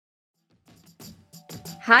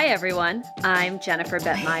Hi, everyone. I'm Jennifer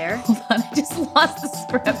Bett Meyer. Hold on, I just lost the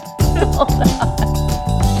script. Hold on.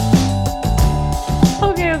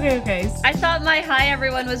 Okay. I thought my hi,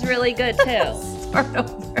 everyone was really good, too. Start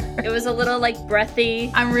over. It was a little, breathy.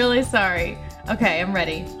 I'm really sorry. Okay, I'm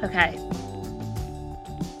ready. Okay.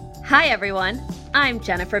 Hi, everyone. I'm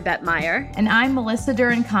Jennifer Bett Meyer. And I'm Melissa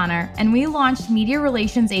Duren Connor, and we launched media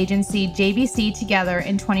relations agency JBC together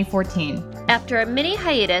in 2014. After a mini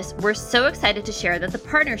hiatus, we're so excited to share that the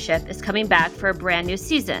partnership is coming back for a brand new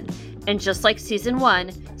season. And just like season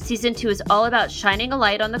 1, season 2 is all about shining a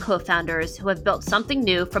light on the co-founders who have built something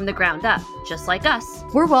new from the ground up, just like us.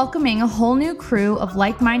 We're welcoming a whole new crew of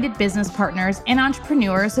like-minded business partners and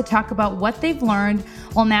entrepreneurs to talk about what they've learned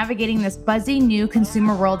while navigating this buzzy new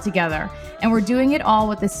consumer world together. And we're doing it all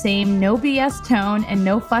with the same no-B.S. tone and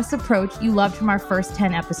no-fuss approach you loved from our first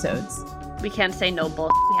 10 episodes. We can't say no bull.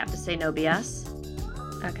 We have to say no BS.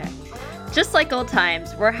 Okay. Just like old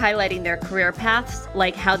times, we're highlighting their career paths,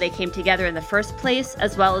 like how they came together in the first place,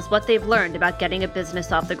 as well as what they've learned about getting a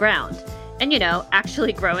business off the ground. And,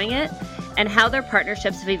 actually growing it, and how their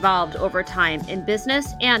partnerships have evolved over time in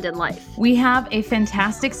business and in life. We have a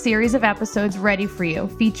fantastic series of episodes ready for you,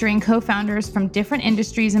 featuring co-founders from different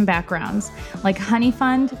industries and backgrounds, like Honey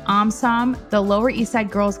Fund, OmSom, the Lower East Side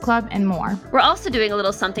Girls Club, and more. We're also doing a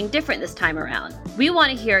little something different this time around. We want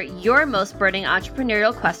to hear your most burning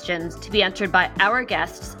entrepreneurial questions to be answered by our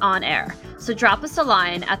guests on air. So drop us a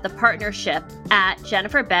line at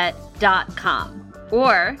thepartnership@jenniferbett.com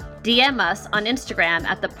or DM us on Instagram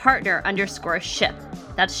at thepartner_ship.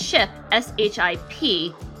 That's ship,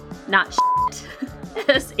 S-H-I-P, not shit,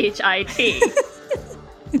 S-H-I-T.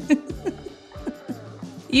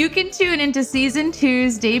 You can tune into Season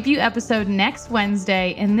 2's debut episode next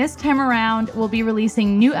Wednesday, and this time around, we'll be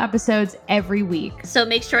releasing new episodes every week. So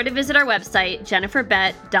make sure to visit our website,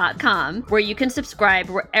 jenniferbett.com, where you can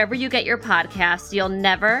subscribe wherever you get your podcasts. You'll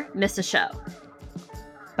never miss a show.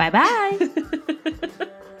 Bye-bye.